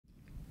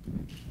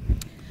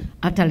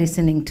After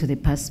listening to the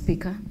past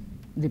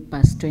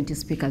 20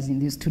 speakers in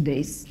these 2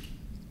 days,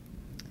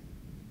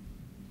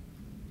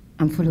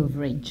 I'm full of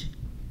rage.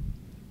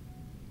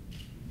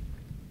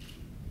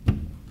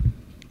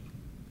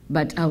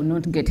 But I will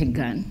not get a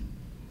gun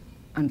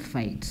and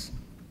fight,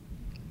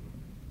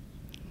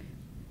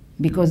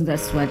 because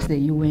that's what the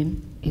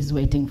UN is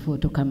waiting for,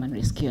 to come and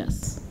rescue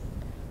us.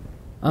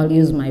 I'll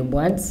use my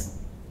words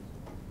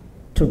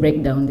to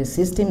break down the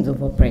systems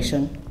of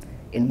oppression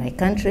in my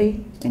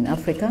country, in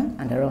Africa,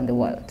 and around the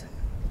world.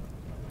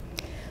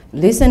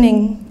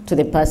 Listening to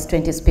the past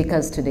 20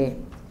 speakers today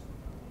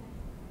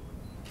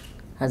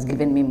has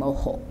given me more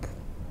hope.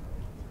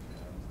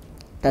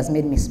 It has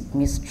made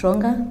me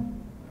stronger.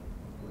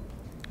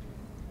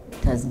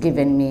 It has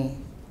given me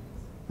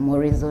more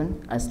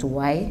reason as to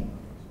why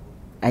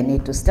I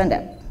need to stand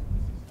up.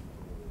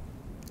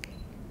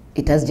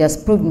 It has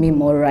just proved me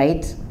more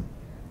right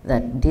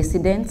that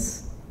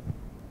dissidents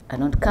are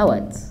not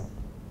cowards,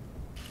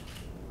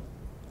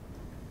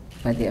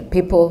 but they are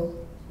people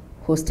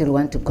who still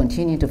want to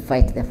continue to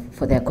fight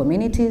for their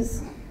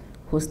communities,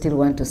 who still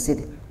want to see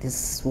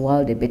this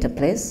world a better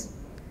place.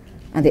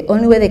 And the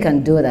only way they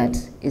can do that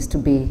is to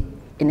be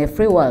in a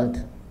free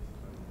world.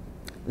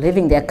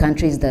 Leaving their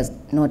countries does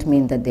not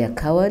mean that they are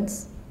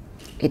cowards.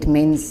 It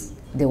means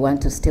they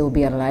want to still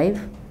be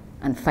alive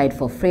and fight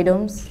for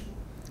freedoms.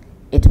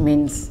 It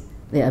means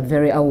they are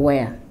very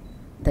aware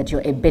that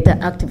you're a better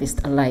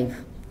activist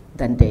alive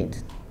than dead.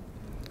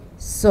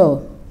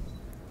 So,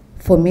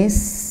 for me,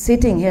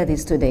 sitting here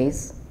these 2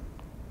 days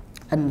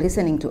and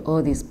listening to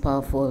all these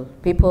powerful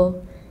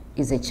people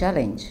is a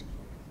challenge.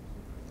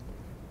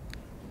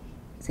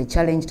 It's a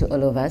challenge to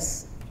all of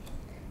us,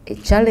 a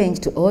challenge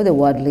to all the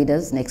world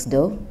leaders next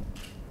door,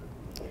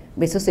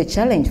 but it's also a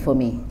challenge for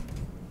me.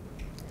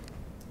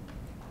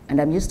 And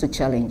I'm used to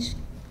challenge,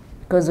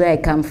 because where I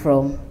come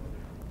from,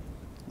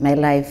 my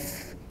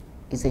life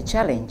is a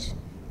challenge.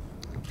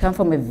 I come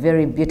from a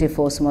very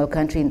beautiful small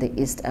country in the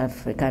East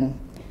African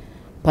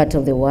part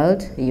of the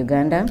world,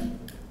 Uganda,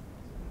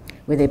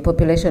 with a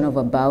population of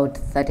about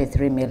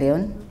 33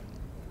 million.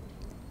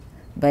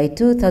 By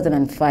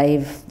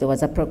 2005, there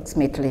was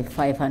approximately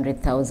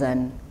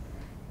 500,000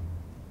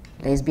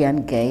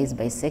 lesbian, gays,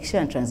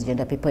 bisexual, and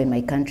transgender people in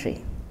my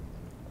country.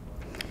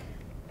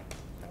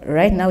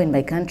 Right now in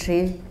my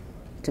country,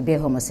 to be a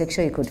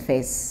homosexual, you could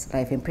face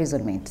life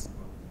imprisonment.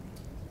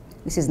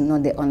 This is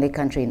not the only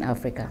country in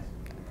Africa.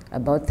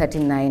 About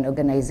 39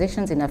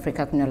 organizations in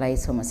Africa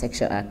criminalize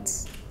homosexual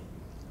acts.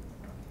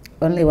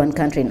 Only one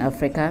country in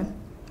Africa,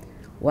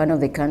 one of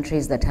the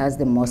countries that has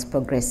the most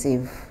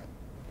progressive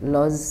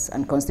laws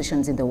and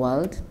constitutions in the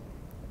world,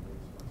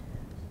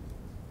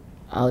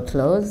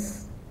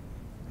 outlaws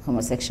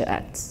homosexual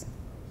acts.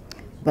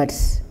 But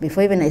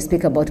before even I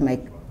speak about my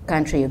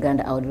country,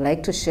 Uganda, I would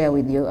like to share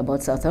with you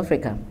about South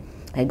Africa.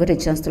 I got a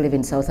chance to live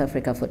in South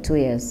Africa for 2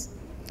 years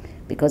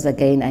because,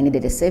 again, I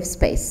needed a safe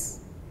space.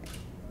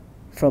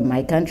 From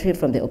my country,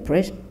 from the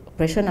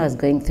oppression I was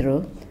going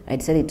through, I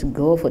decided to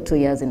go for 2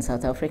 years in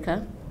South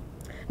Africa,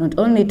 not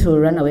only to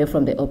run away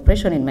from the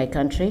oppression in my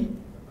country,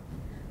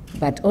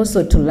 but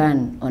also to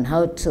learn on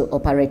how to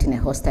operate in a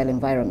hostile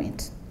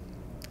environment.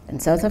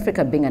 And South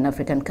Africa, being an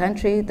African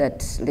country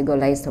that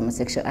legalized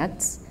homosexual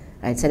acts,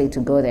 I decided to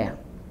go there.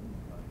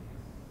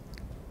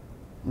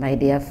 My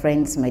dear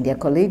friends, my dear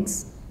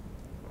colleagues,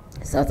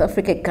 South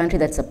Africa, a country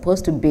that's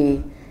supposed to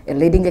be a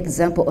leading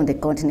example on the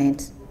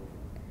continent,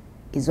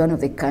 is one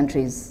of the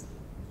countries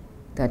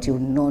that you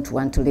would not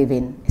want to live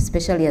in,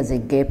 especially as a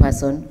gay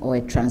person or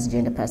a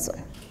transgender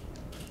person.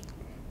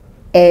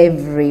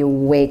 Every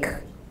week,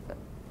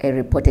 a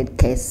reported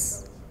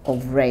case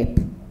of rape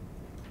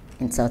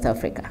in South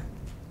Africa.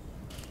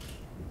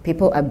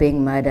 People are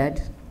being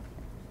murdered.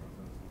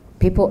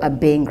 People are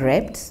being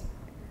raped.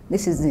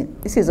 This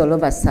is all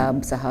over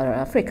sub-Saharan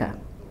Africa.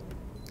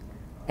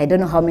 I don't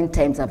know how many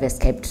times I've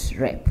escaped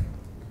rape.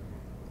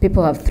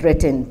 People have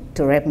threatened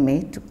to rape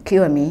me, to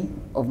cure me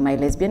of my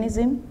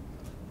lesbianism.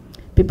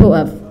 People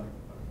have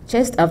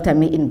chased after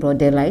me in broad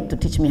daylight to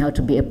teach me how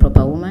to be a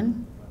proper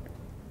woman.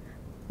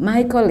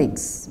 My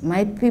colleagues,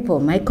 my people,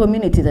 my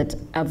community that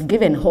I've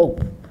given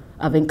hope,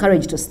 I've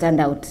encouraged to stand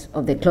out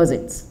of the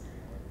closets.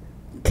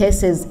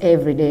 Cases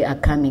every day are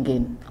coming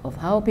in of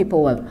how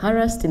people were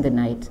harassed in the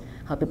night,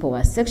 how people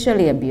were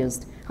sexually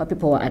abused, how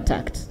people were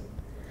attacked.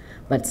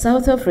 But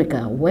South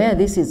Africa, where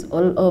this is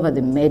all over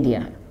the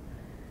media,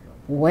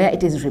 where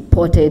it is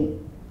reported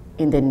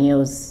in the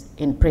news,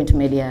 in print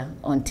media,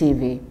 on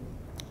TV,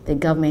 the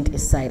government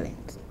is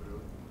silent.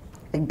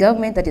 The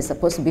government that is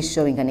supposed to be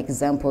showing an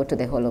example to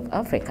the whole of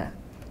Africa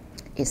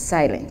is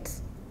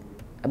silent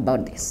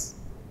about this.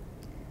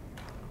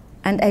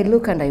 And I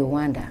look and I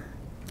wonder,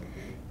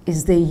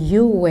 is the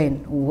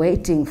UN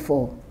waiting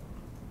for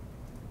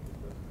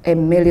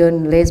 1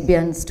 million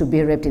lesbians to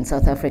be raped in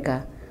South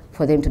Africa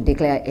for them to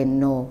declare a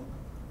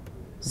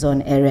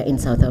no-zone area in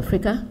South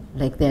Africa,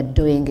 like they're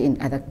doing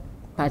in other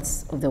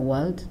parts of the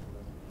world?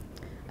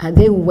 Are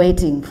they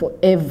waiting for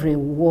every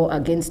war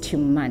against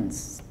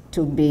humans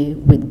to be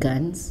with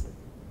guns?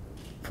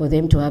 for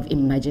them to have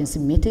emergency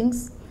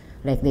meetings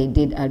like they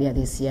did earlier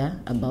this year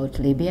about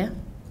Libya.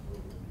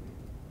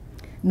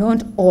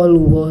 Not all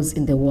wars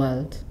in the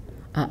world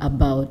are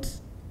about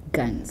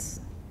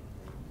guns.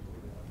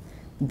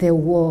 The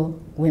war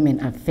women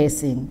are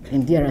facing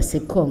in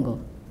DRC Congo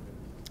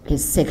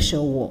is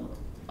sexual war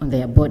on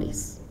their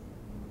bodies,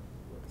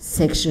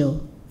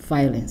 sexual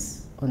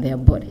violence on their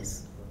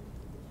bodies.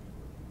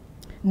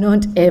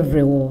 Not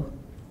every war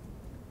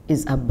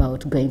is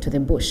about going to the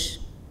bush.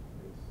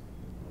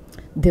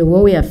 The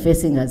war we are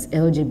facing as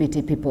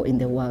LGBT people in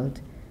the world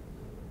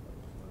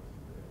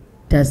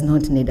does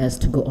not need us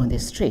to go on the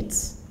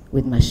streets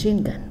with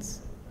machine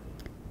guns.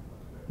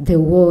 The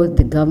war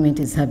the government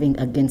is having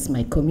against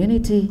my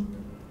community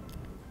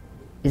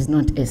is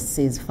not a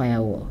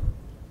ceasefire war.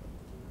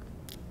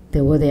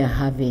 The war they are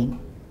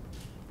having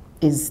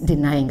is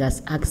denying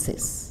us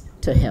access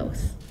to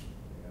health.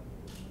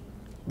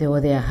 The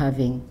war they are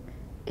having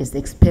is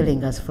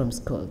expelling us from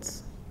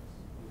schools.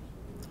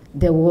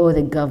 The war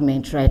the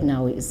government right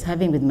now is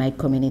having with my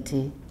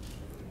community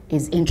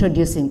is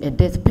introducing a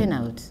death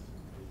penalty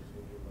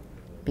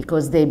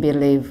because they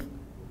believe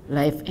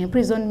life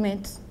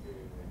imprisonment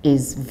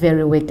is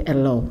very weak a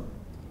law.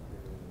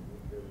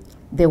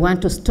 They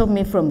want to stop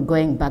me from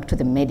going back to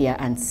the media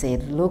and say,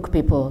 look,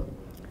 people,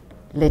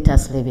 let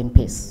us live in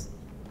peace.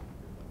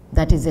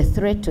 That is a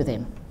threat to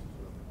them.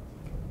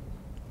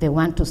 They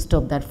want to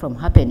stop that from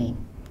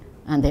happening.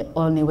 And the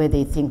only way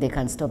they think they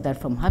can stop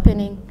that from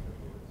happening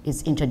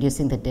is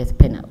introducing the death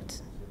penalty.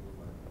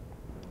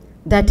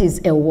 That is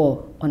a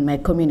war on my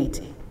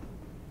community.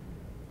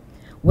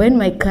 When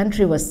my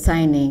country was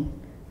signing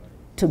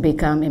to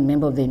become a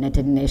member of the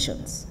United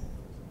Nations,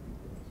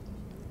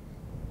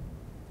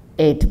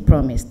 it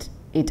promised,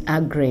 it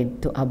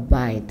agreed to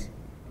abide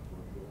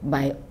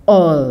by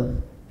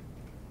all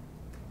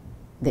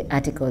the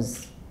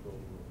articles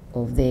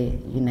of the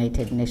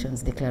United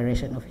Nations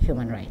Declaration of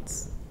Human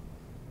Rights.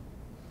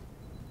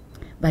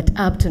 But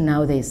up to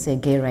now, they say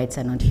gay rights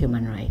are not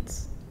human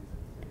rights.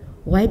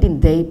 Why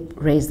didn't they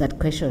raise that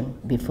question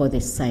before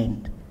they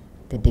signed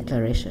the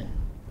declaration?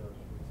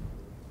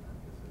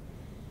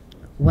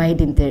 Why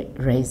didn't they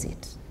raise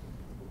it?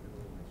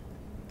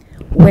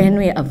 When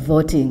we are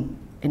voting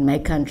in my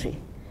country,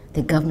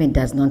 the government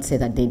does not say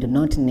that they do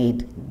not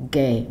need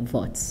gay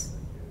votes.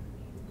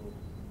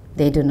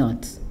 They do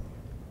not.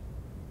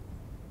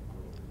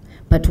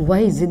 But why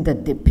is it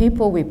that the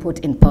people we put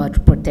in power to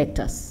protect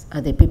us are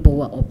the people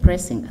who are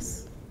oppressing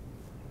us?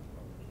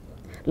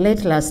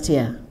 Late last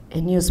year,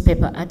 a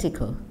newspaper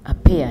article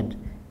appeared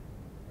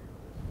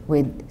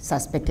with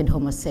suspected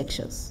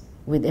homosexuals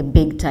with a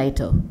big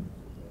title,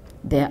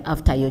 "They're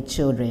after your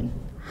children,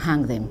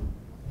 hang them."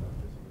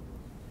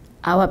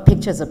 Our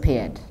pictures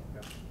appeared.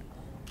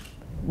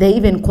 They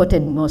even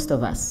quoted most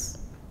of us.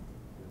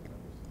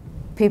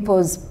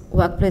 People's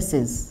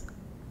workplaces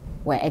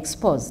were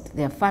exposed,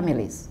 their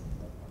families.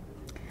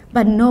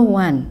 But no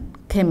one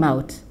came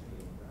out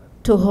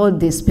to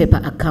hold this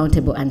paper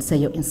accountable and say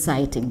you're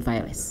inciting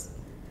violence.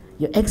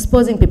 You're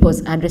exposing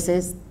people's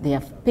addresses,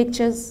 their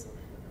pictures.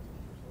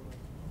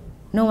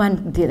 No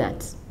one did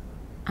that.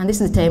 And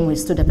this is the time we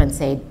stood up and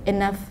said,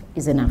 enough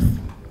is enough.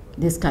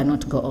 This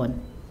cannot go on.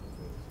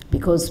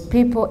 Because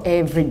people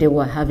every day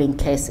were having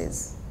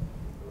cases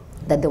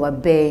that they were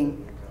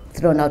being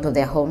thrown out of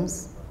their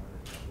homes.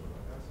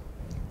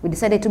 We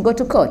decided to go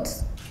to court.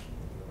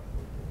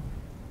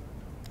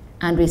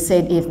 And we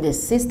said, if the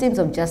systems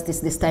of justice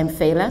this time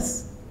fail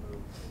us,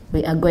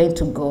 we are going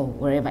to go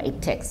wherever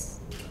it takes.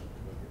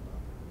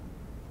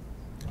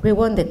 We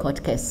won the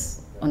court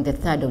case on the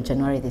 3rd of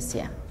January this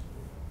year.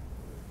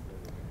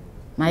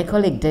 My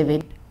colleague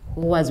David,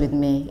 who was with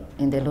me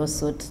in the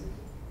lawsuit,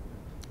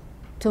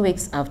 2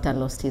 weeks after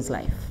lost his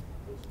life.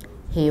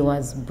 He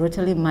was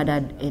brutally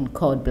murdered in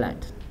cold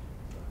blood.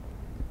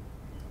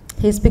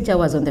 His picture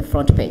was on the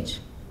front page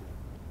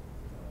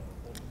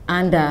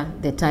under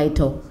the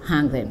title,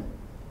 "Hang Them."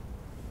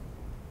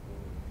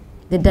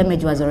 The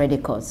damage was already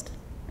caused.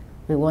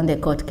 We won the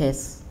court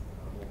case,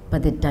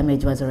 but the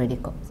damage was already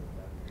caused.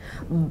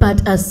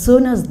 But as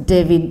soon as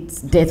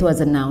David's death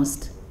was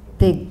announced,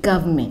 the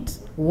government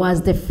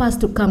was the first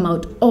to come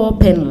out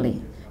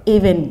openly,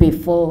 even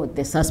before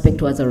the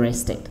suspect was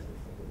arrested,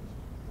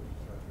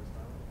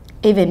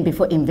 even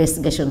before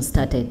investigation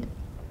started,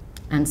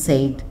 and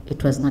said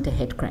it was not a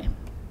hate crime.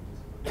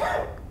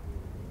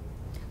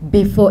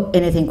 Before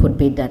anything could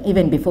be done,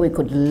 even before we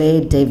could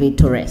lay David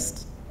to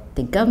rest,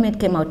 the government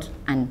came out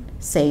and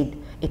said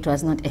it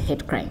was not a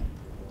hate crime.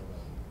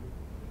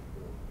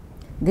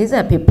 These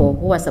are people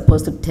who are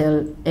supposed to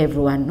tell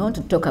everyone not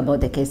to talk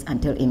about the case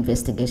until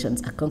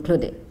investigations are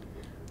concluded.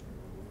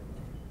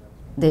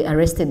 They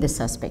arrested the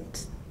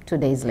suspect 2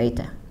 days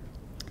later.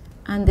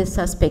 And the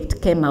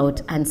suspect came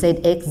out and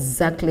said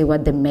exactly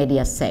what the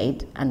media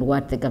said and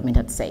what the government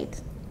had said.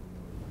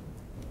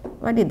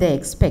 What did they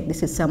expect?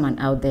 This is someone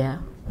out there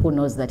who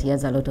knows that he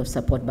has a lot of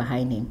support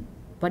behind him.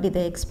 What did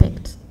they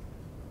expect?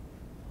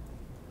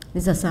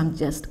 These are some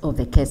just of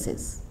the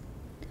cases.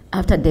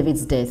 After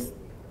David's death,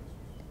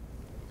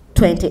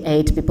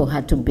 28 people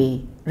had to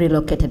be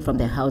relocated from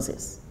their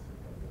houses.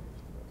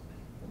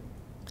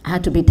 I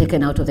had to be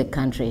taken out of the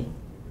country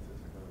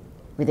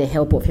with the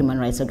help of human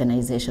rights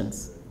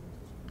organizations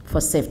for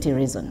safety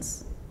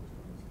reasons.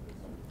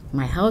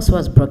 My house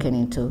was broken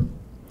into.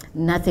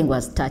 Nothing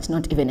was touched,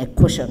 not even a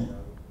cushion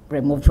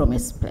removed from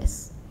its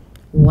place.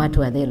 What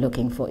were they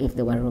looking for if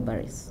they were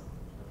robberies?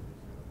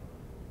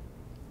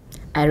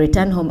 I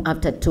returned home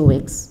after 2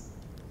 weeks.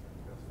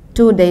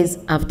 2 days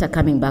after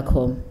coming back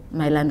home,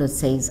 my landlord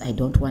says, I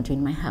don't want you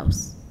in my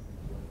house.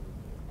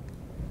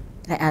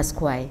 I ask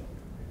why.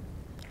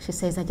 She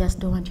says, I just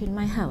don't want you in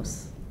my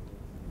house.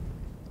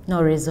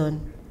 No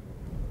reason,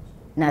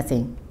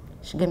 nothing.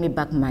 She gave me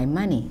back my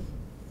money.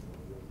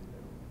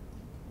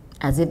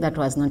 As if that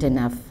was not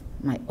enough,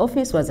 my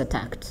office was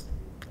attacked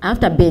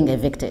after being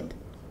evicted.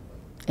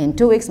 In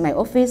 2 weeks, my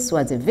office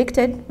was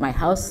evicted, my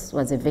house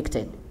was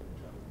evicted.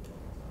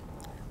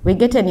 We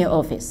get a new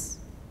office.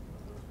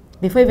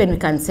 Before even we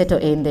can settle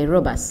in, they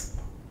rob us.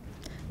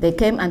 They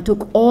came and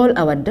took all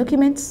our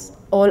documents,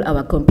 all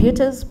our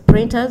computers,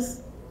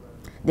 printers.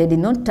 They did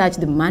not touch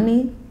the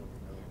money.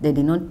 They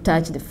did not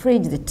touch the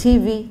fridge, the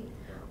TV,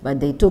 but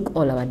they took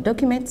all our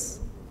documents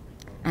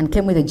and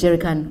came with a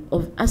jerrycan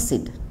of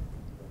acid.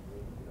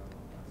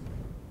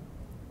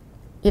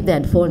 If they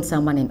had found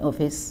someone in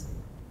office,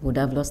 would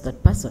have lost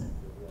that person.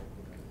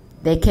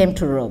 They came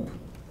to rob,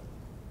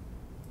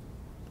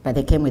 but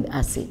they came with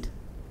acid.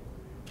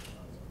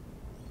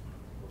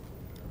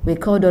 We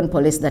called on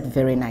police that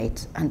very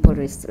night, and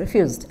police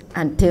refused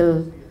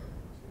until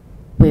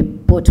we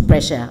put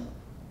pressure.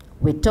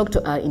 We talked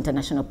to our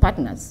international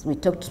partners. We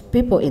talked to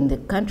people in the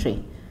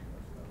country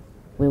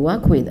we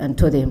work with and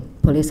told them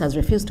police has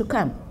refused to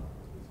come.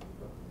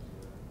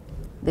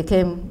 They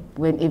came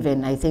when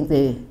even I think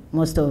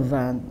most of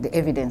the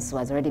evidence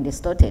was already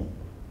distorted.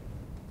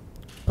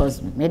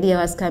 Because media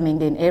was coming,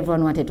 then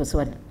everyone wanted to see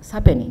what's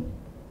happening.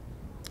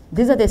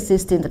 These are the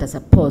systems that are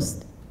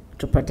supposed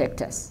to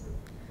protect us.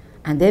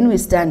 And then we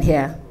stand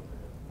here.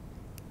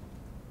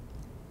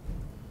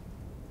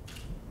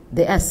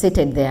 They are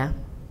seated there,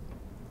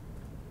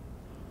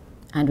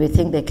 and we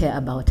think they care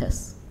about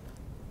us.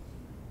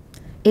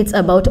 It's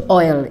about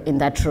oil in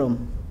that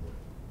room.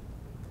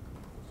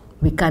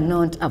 We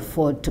cannot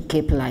afford to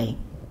keep lying.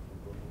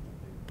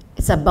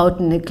 It's about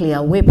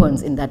nuclear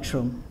weapons in that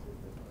room.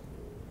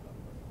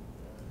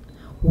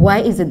 Why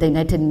is it the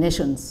United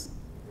Nations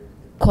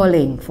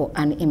calling for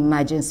an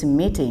emergency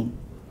meeting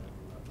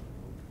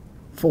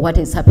for what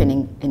is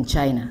happening in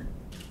China?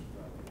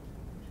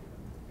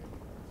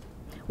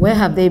 Where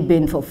have they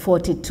been for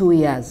 42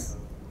 years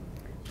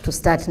to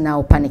start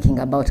now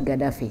panicking about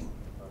Gaddafi?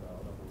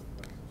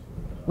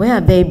 Where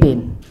have they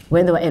been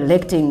when they were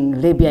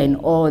electing Libya in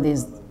all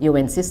these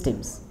UN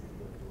systems?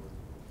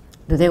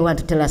 Do they want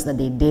to tell us that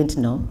they didn't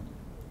know?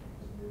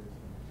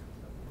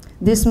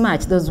 This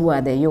March, those who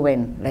are the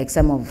UN, like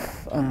some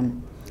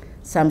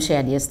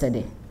shared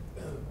yesterday,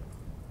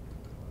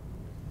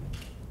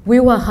 we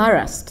were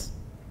harassed.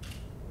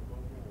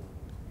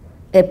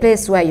 A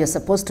place where you're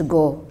supposed to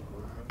go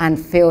and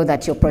feel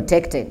that you're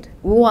protected.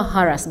 We were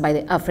harassed by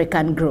the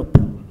African group.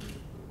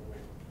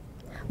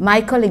 My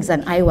colleagues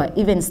and I were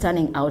even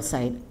standing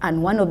outside,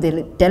 and one of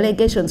the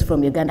delegations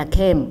from Uganda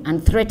came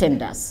and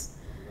threatened us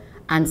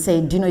and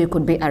said, do you know you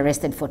could be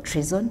arrested for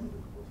treason?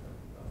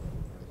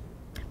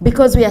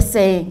 Because we are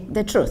saying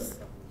the truth.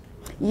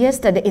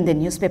 Yesterday in the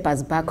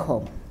newspapers back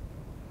home,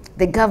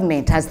 the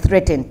government has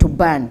threatened to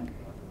ban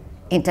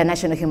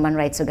international human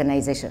rights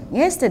organization.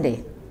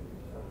 Yesterday,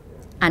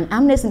 and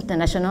Amnesty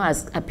International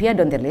has appeared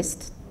on the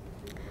list.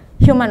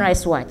 Human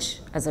Rights Watch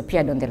has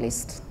appeared on the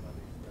list.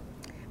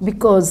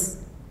 Because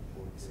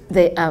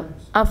they are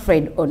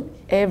afraid of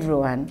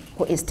everyone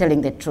who is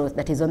telling the truth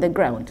that is on the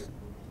ground.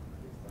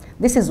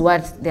 This is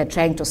what they're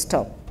trying to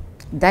stop.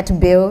 That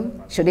bill,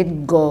 should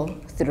it go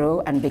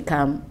through and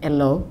become a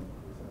law,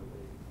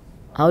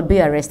 I would be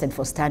arrested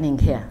for standing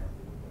here.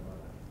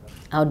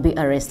 I would be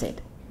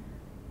arrested.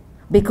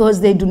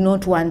 Because they do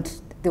not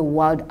want the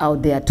world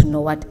out there to know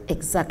what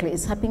exactly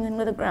is happening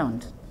on the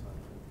ground.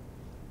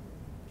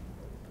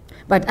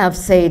 But I've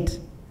said,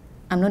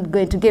 I'm not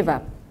going to give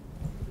up.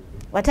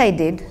 What I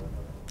did,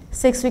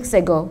 6 weeks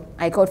ago,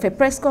 I called for a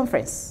press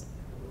conference.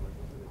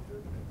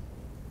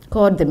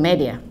 Called the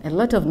media, a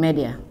lot of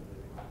media,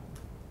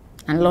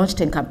 and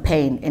launched a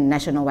campaign, a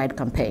nationwide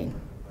campaign.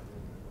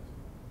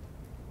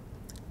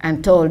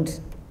 And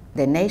told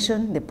the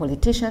nation, the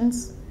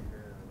politicians,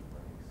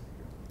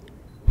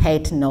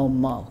 hate no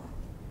more.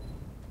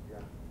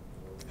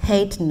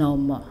 Hate no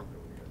more.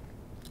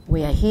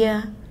 We are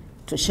here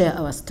to share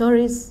our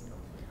stories,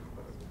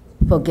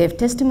 forgive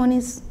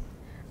testimonies,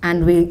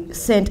 and we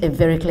sent a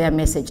very clear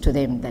message to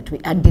them that we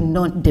are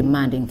not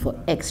demanding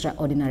for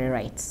extraordinary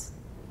rights.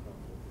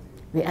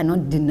 We are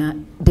not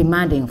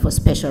demanding for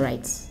special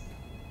rights.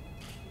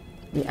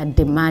 We are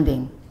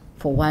demanding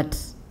for what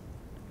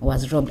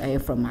was robbed away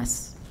from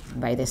us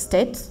by the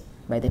state,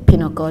 by the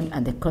Penal Code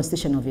and the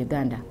Constitution of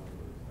Uganda.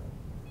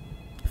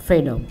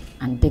 Freedom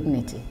and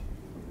dignity.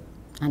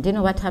 And do you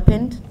know what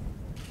happened?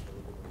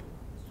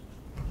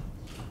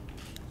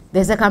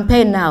 There's a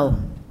campaign now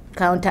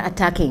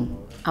counter-attacking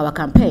our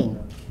campaign.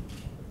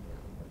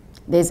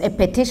 There's a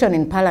petition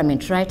in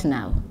Parliament right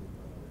now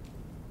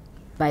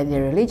by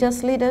the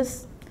religious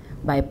leaders,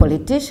 by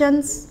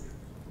politicians.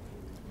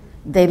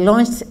 They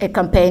launched a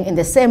campaign in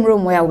the same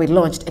room where we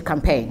launched a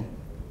campaign.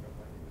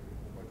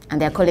 And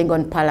they're calling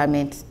on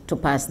Parliament to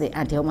pass the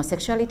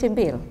anti-homosexuality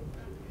bill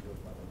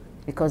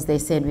because they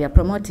said we are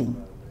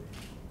promoting.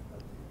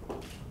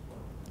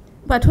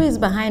 But who is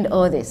behind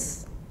all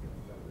this?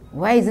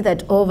 Why is it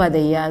that over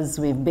the years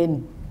we've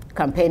been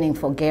campaigning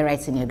for gay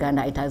rights in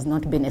Uganda, it has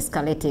not been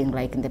escalating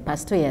like in the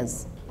past 2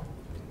 years?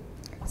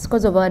 It's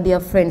because of our dear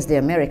friends, the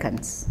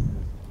Americans.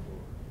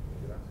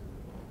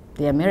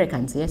 The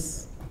Americans,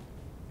 yes.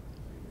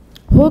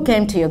 Who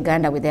came to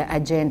Uganda with their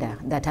agenda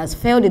that has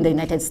failed in the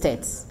United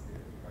States.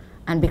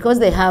 And because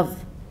they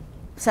have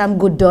some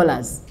good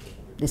dollars,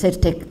 they said to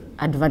take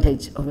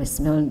advantage of a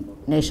small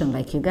nation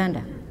like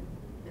Uganda.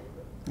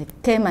 They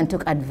came and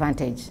took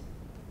advantage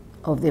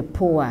of the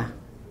poor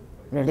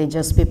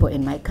religious people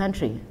in my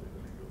country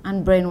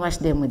and brainwashed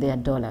them with their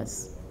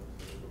dollars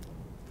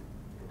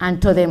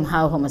and told them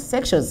how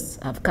homosexuals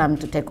have come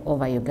to take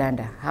over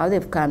Uganda, how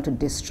they've come to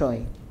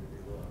destroy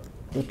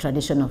the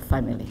tradition of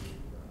family.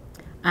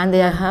 And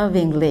they are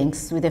having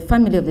links with the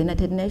family of the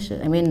United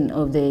Nations,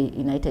 of the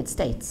United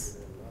States.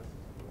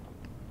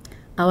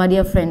 Our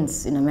dear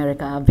friends in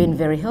America have been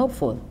very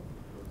helpful.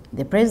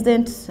 The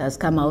president has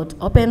come out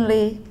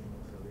openly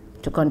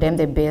to condemn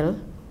the bill.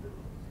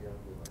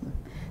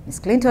 Ms.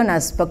 Clinton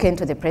has spoken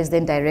to the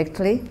president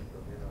directly.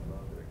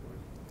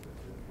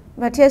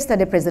 But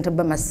yesterday, President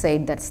Obama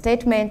said that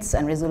statements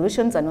and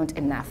resolutions are not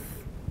enough.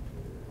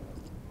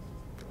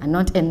 Are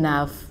not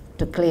enough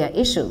to clear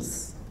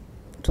issues,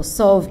 to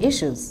solve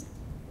issues.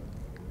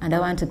 And I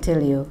want to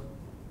tell you,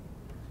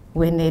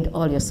 we need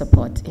all your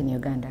support in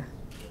Uganda.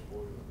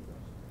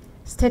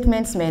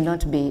 Statements may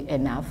not be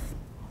enough,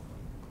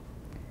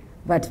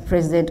 but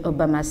President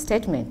Obama's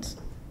statement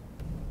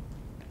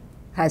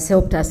has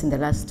helped us in the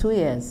last 2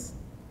 years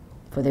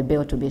for the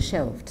bill to be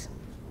shelved.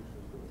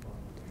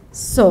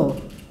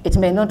 So it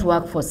may not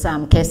work for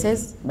some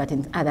cases, but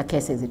in other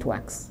cases it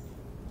works.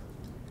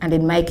 And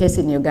in my case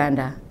in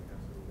Uganda,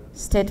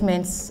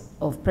 statements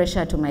of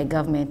pressure to my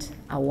government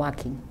are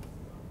working.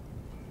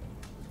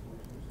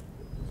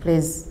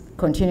 Please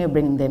continue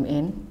bringing them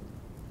in.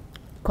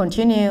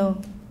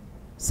 Continue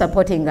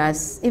supporting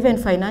us, even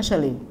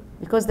financially,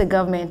 because the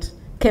government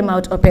came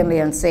out openly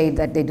and said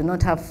that they do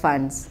not have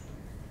funds.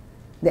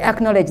 They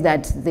acknowledge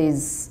that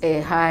there's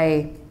a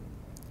high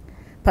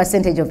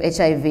percentage of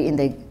HIV in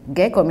the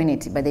gay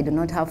community, but they do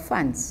not have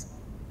funds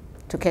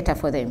to cater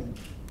for them.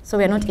 So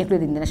we are not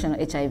included in the national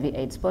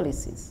HIV/AIDS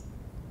policies.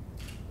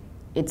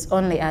 It's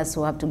only us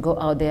who have to go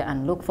out there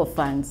and look for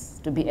funds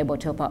to be able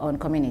to help our own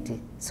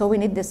community. So we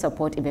need the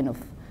support even of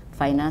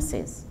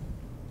finances.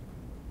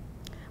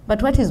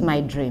 But what is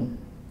my dream?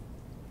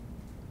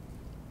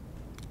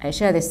 I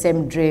share the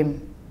same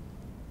dream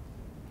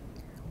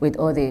with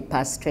all the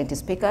past 20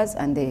 speakers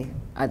and the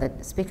other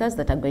speakers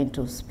that are going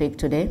to speak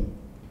today.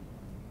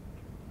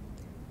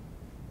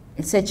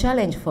 It's a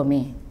challenge for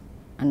me,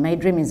 and my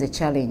dream is a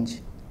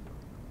challenge.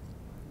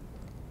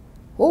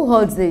 Who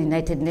holds the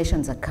United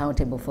Nations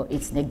accountable for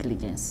its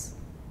negligence?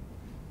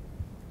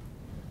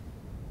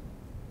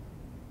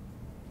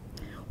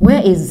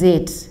 Where is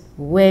it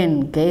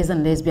when gays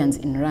and lesbians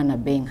in Iran are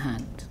being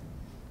hanged?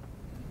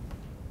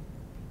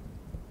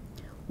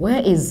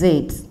 Where is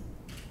it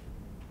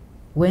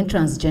when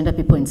transgender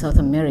people in South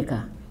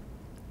America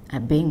are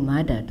being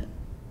murdered?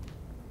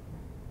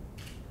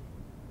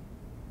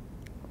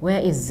 Where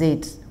is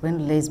it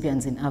when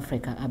lesbians in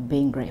Africa are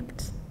being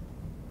raped?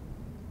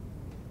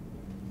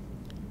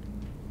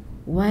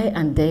 Why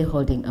aren't they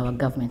holding our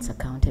governments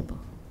accountable?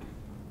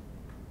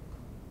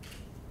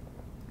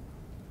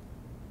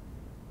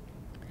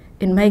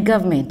 In my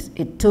government,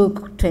 it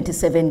took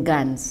 27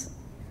 guns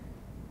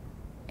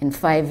in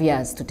 5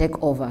 years to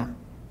take over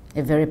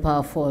a very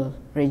powerful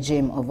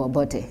regime of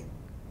Obote,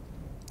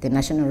 the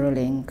national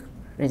ruling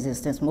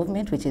resistance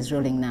movement, which is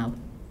ruling now.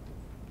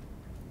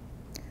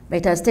 But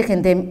it has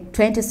taken them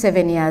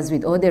 27 years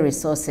with all the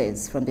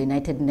resources from the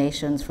United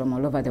Nations, from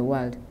all over the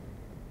world,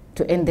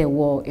 to end the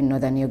war in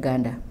northern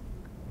Uganda.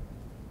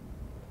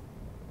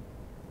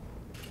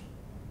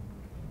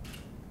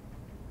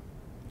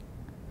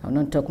 I'll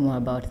not talk more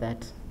about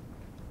that.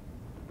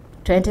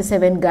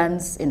 27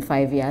 guns in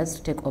 5 years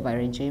to take over a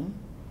regime.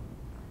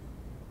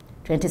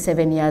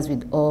 27 years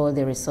with all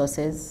the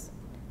resources,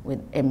 with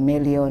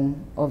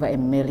over a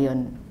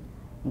million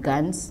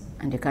guns,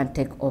 and you can't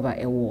take over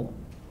a war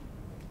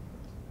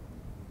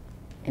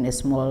in a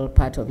small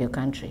part of your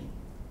country.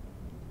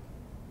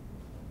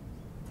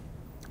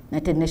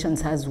 United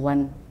Nations has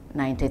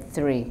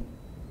 193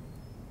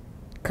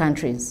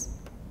 countries,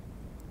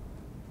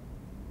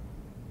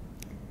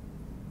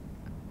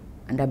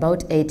 and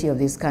about 80 of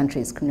these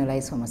countries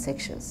criminalize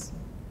homosexuals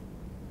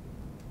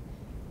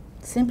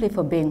simply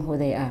for being who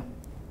they are.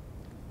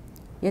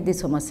 Yet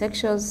these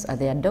homosexuals are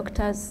their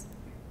doctors,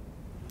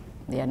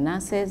 their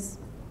nurses,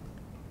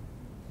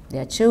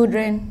 their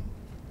children,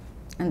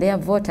 and they are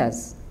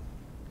voters.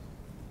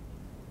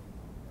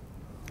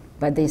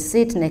 But they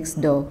sit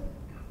next door,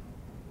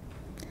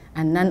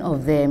 and none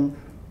of them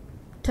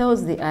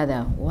tells the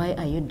other, why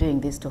are you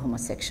doing this to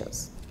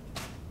homosexuals?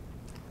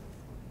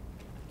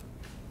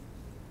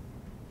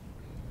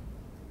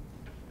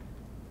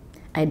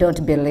 I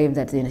don't believe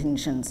that the United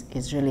Nations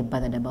is really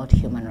bothered about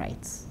human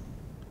rights.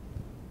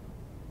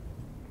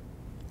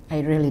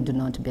 I really do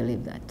not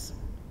believe that.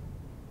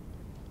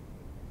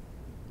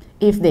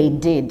 If they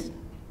did,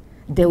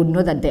 they would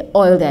know that the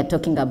oil they are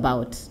talking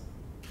about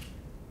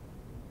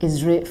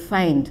is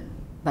refined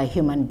by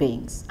human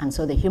beings, and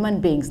so the human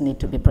beings need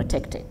to be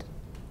protected.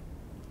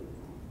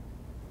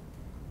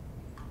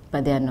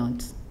 But they are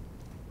not.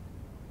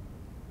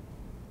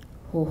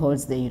 Who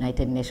holds the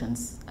United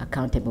Nations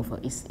accountable for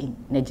its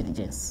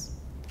negligence?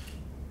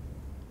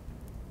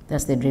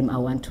 That's the dream I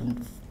want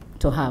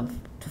to have,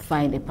 to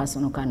find a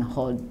person who can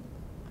hold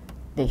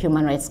the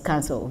Human Rights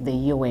Council of the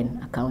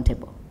UN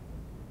accountable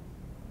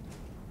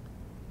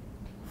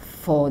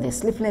for the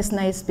sleepless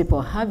nights people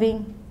are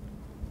having,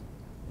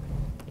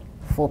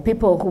 for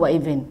people who are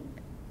even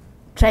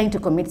trying to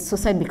commit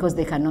suicide because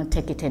they cannot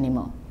take it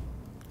anymore.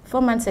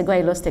 4 months ago,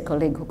 I lost a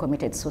colleague who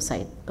committed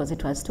suicide because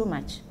it was too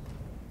much.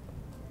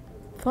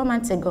 4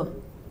 months ago.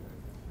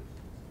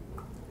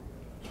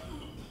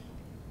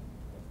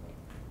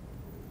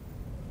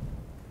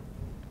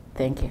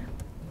 Thank you.